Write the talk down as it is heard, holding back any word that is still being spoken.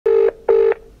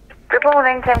Good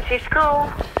morning, Thamesview School.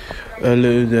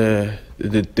 Hello,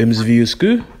 the Thamesview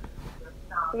School?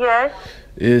 Yes.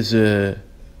 Is the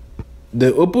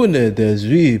opener there's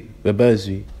Baba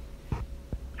Zui.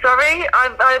 Sorry,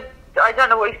 I don't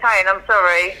know what you're saying. I'm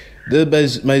sorry.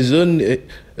 My son.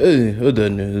 Hold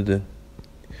on.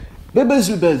 Baba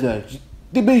Zui,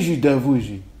 the Beju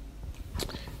Davuji.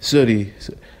 Sorry,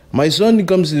 my son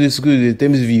comes to the school, the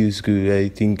Thamesview School. I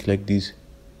think like this.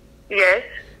 Yes.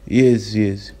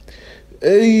 Yes.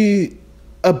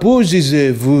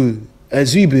 Approchez-vous à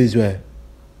Zui besoin.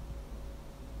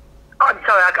 I'm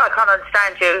sorry, I can't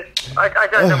understand you. I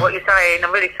don't know what you're saying.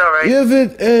 I'm really sorry. You have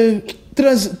a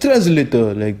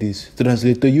translator like this.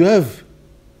 Translator you have?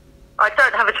 I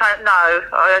don't have a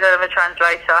I don't have a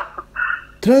translator.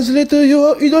 Translator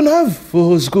you don't have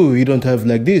for school. You don't have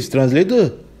like this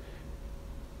translator.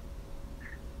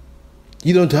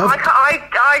 You don't have.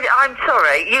 I'm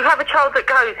sorry. You have a child that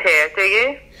goes here, do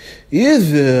you?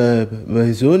 Yes,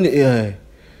 my son.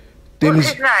 What's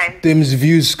his name?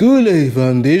 Thamesview School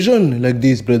Foundation, like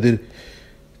this, brother.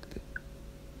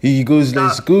 He goes to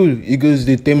school. He goes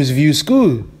to Thamesview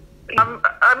School.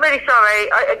 I'm really sorry.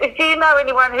 Do you know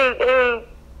anyone who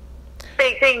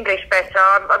speaks English better?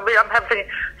 I'm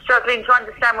struggling to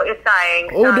understand what you're saying.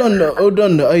 Hold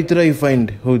on. I try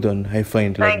find. Hold on. I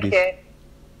find like this. Thank you.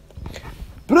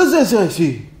 Processor,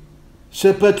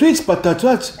 c'est patwitz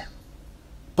patatwat.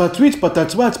 Patwitz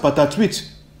patatwat patatwitz.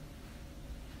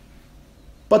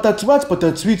 Patatwat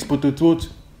patatwitz patatwat.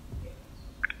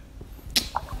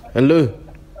 Hello.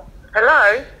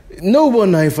 Hello? No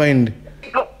one I find.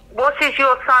 What is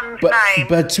your son's name?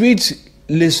 Patwitz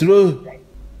Lesro.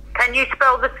 Can you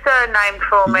spell the surname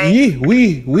for me?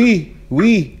 Oui.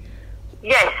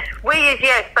 Yes, we is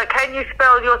yes, but can you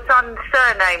spell your son's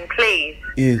surname, please?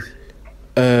 Yes.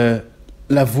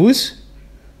 Lavous.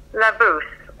 Levoues.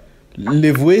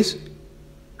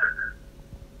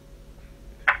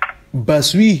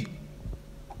 Basui.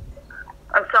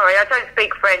 I'm sorry, I don't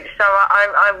speak French, so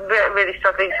I'm really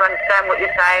struggling to understand what you're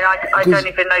saying. I don't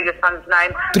even know your son's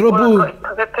name. Trouble. Well,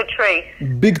 I've got Patrice.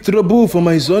 Big trouble for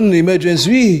my son,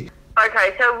 emergency.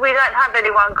 Okay, so we don't have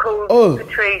anyone called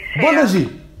Patrice here.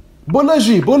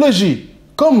 Bolaji.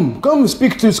 Come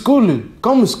speak to school.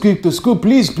 Come speak to school,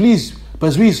 please.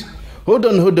 Patrice. Hold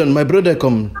on, my brother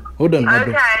come. Hold on, my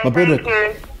brother. Thank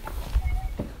you.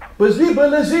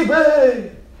 Bolaji,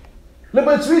 le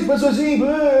Patrice, Patrice,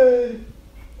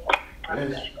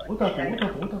 Yes. What happened?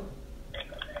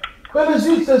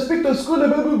 Bolaji, speak to school,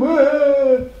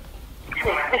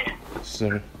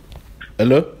 Sorry.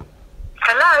 Hello?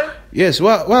 Yes,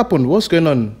 what happened? What's going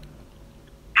on?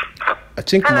 I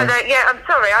think Hello there. Yeah, I'm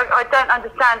sorry. I don't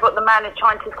understand what the man is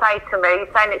trying to say to me. He's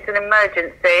saying it's an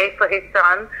emergency for his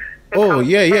son.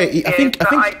 Yeah. I think.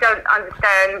 I don't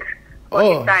understand what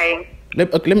he's saying.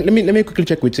 Let me quickly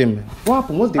check with him. What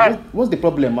happened? What's the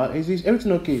problem? Is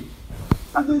everything okay?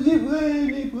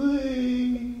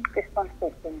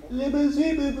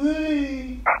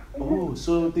 Oh,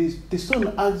 so the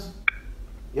son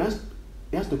he has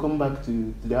to come back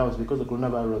to the house because of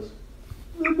coronavirus.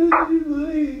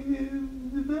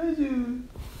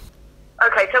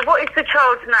 Okay, so what is the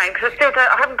child's name? Because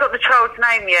I haven't got the child's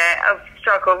name yet. I've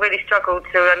really struggled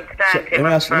to understand him.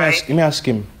 Let me ask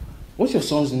him. What's your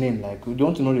son's name like? We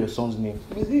want to know your son's name.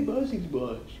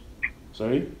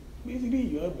 Sorry? I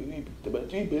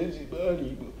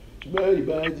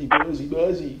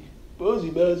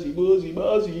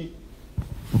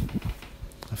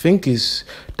think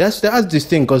that's this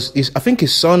thing because I think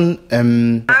his son. I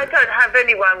don't have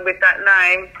anyone with that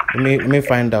name. Let me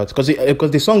find out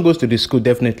because the son goes to the school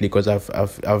definitely because I've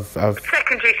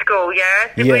secondary school, yeah.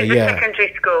 Yeah.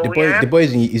 Secondary school, the boy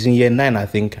is in year 9, I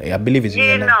think. I believe he's in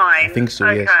year 9. I think so.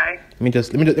 Okay.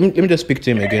 Yes. Let me just speak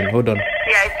to him again. Hold on.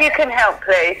 Yeah, if you can help,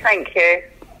 please. Thank you.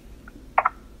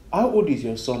 How old is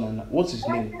your son and what's his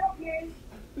name?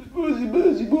 Bozy.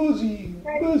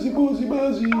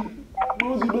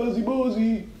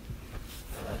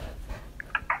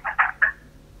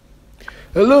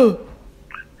 Hello,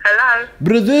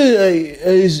 brother.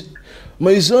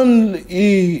 My son.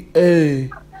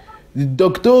 The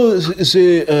doctor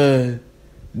say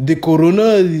the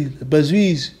corona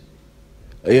basis.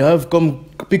 I have come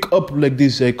pick up like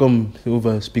this. I come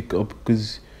over speak up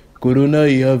because corona.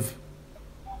 He have.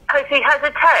 Because he has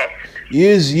a test.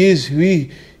 Yes. He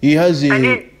has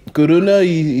a corona.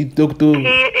 Doctor.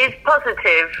 He is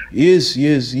positive. Yes.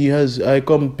 He has. I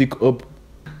come pick up.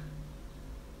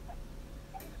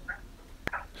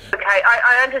 Okay,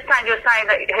 I understand you're saying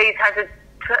that he's had a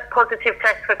positive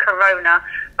test for corona,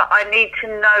 but I need to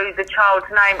know the child's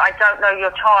name. I don't know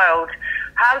your child.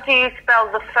 How do you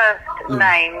spell the first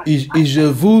name? Et je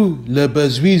vous la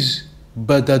bazuise,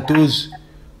 badatos,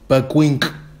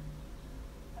 bakwink.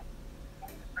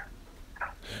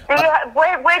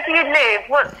 Where do you live?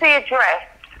 What's the address?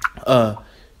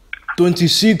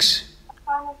 26.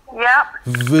 Yeah.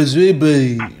 Vezwe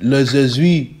la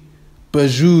zazui,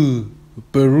 pajou,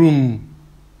 perum.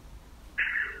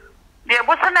 Yeah,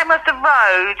 what's the name of the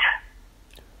road?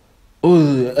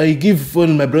 Oh, I give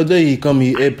phone my brother, he come,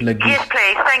 he help like this. Yes,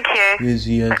 please, thank you. Yes,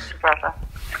 yes. Thanks, brother.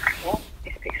 What?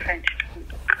 He speaks French.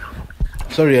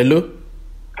 Sorry, hello?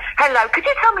 Hello, could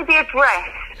you tell me the address?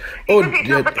 Oh, Because it's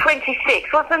number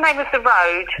 26. What's the name of the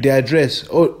road? The address.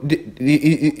 Oh,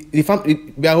 they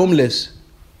are homeless.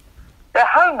 They're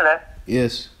homeless?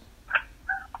 Yes.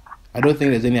 I don't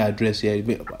think there's any address here.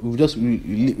 We're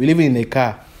living in a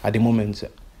car at the moment.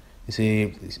 It's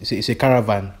a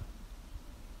caravan.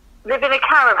 Live in a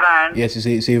caravan? Yes,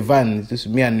 it's a van. It's just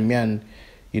me and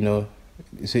you know,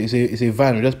 it's a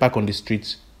van. We just park on the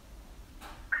streets.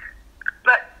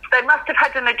 But they must have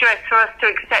had an address for us to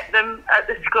accept them at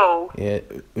the school. Yeah,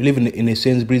 we live in a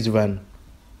Sainsbury's van.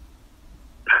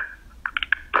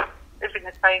 Live in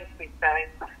a Sainsbury's van.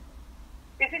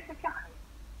 Is this a guy?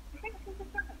 You think this is a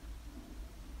guy?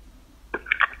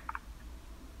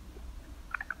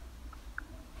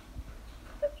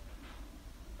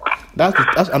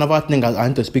 That's another thing I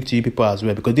need to speak to you people as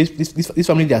well, because this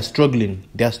family, they are struggling.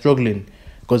 They are struggling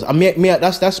because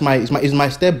that's my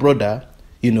step brother,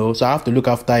 you know. So I have to look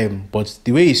after him. But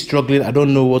the way he's struggling, I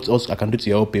don't know what else I can do to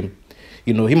help him.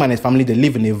 You know, him and his family, they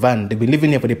live in a van. They've been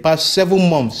living here for the past 7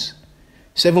 months.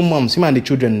 7 months. Him and the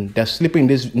children, they're sleeping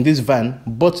in this van,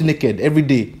 butt naked every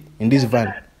day in this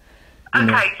van.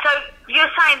 Okay, so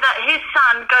you're saying that his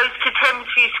son goes to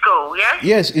Thamesview school, yes?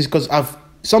 Yes, it's because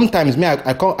sometimes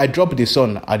I drop the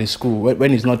son at the school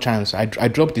when it's not chance. I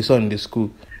drop the son in the school.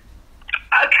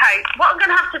 Okay, what I'm going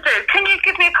to have to do, can you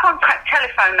give me a contact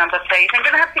telephone number, please? I'm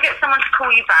going to have to get someone to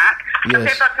call you back. Yes. And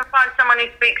see if I can find someone who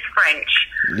speaks French.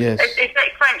 Yes. Is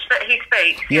it French that he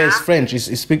speaks? Yes, yeah? French. He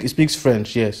speaks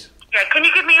French, yes. Yeah, can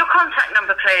you give me your contact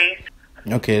number, please?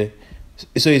 Okay.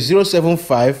 So it's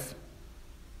 075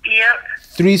 Yep.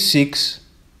 36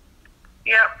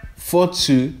 Yep.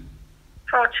 42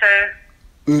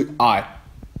 42. I.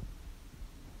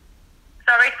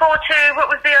 Sorry, 42, what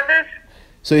was the others?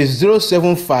 So it's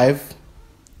 075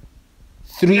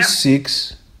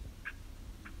 36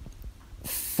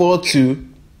 42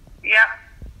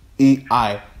 Yep.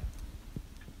 I.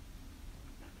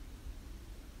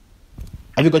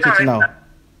 Have you got Sorry. it now?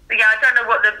 Yeah, I don't know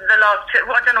what the last two,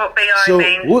 I don't know what BI So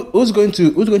means. who's going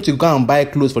to go and buy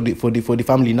clothes for the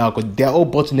family now? Because they're all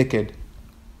butt naked.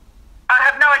 I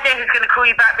have no idea who's going to call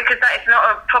you back because that is not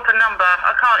a proper number.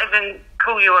 I can't even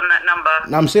call you on that number.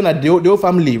 Now I'm saying that the whole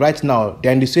family right now,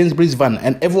 they're in the Sainsbury's van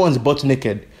and everyone's butt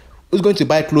naked. Who's going to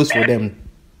buy clothes for them?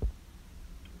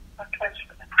 I'm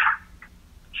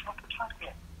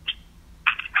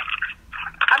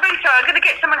really sorry. I'm going to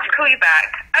get someone to call you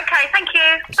back. Okay, thank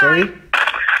you. Sorry? Bye.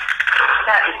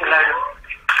 That is a load of...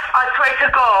 I swear to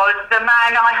God, the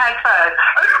man I had first.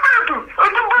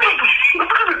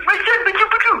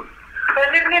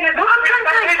 They're living in a... Who's going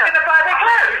to buy their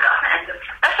clothes?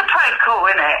 That's a prank call,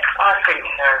 isn't it? I think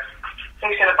so.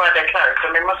 Who's going to buy their clothes?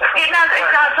 I mean, what's it?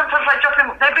 Sometimes I drop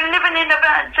him. They've been living in a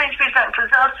van, Sainsbury's van for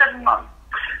the last 7 months.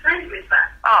 Sainsbury's van.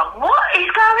 Oh, what is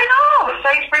going on?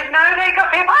 Sainsbury's, no, they got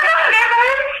people. I don't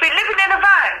know. Been living in a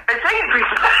van. A Sainsbury's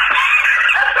van.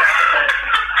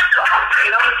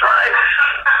 Laughing on the side.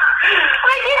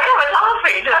 Why did you come and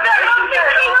laughing?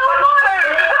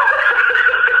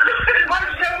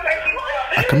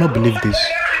 I cannot believe this.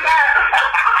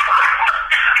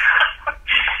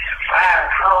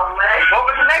 Oh, man. What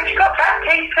was the name you got?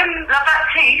 Baptiste and La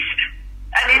Baptiste.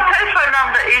 And his telephone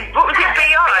number is, what was it,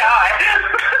 BI?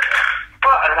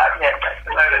 What a lot, yeah, that's a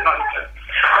load of nonsense.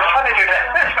 I was trying to do that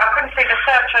search, but I couldn't see the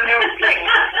search on your thing.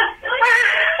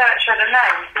 Search of the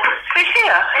name. Who's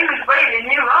here? He was reading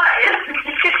you, right?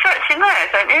 He's just searching there,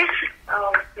 don't you?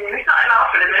 Oh, dear, he's not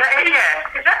laughing at me.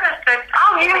 Yeah. Is that the...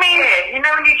 Oh, you mean it? You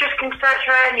know when you just can search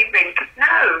for anything?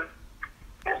 No.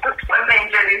 It looks like me and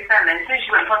Jelly Salmon. As soon as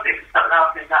you went positive, stop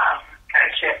laughing at us. Okay,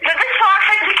 shit. So that's why I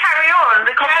had to carry on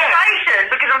the conversation,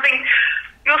 because I'm thinking,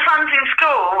 your son's in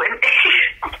school, and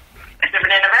He's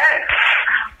living in a van.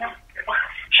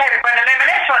 Shame it won't have lived in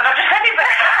this one. I just had it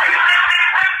back.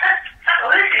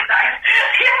 Oh, this is nice.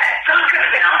 Yeah, it's all going to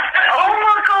be nice. oh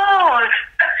my God.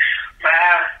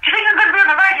 Wow. Do you think I'm going to be on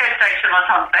a radio station or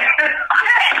something?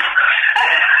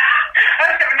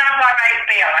 That's 795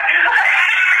 BI.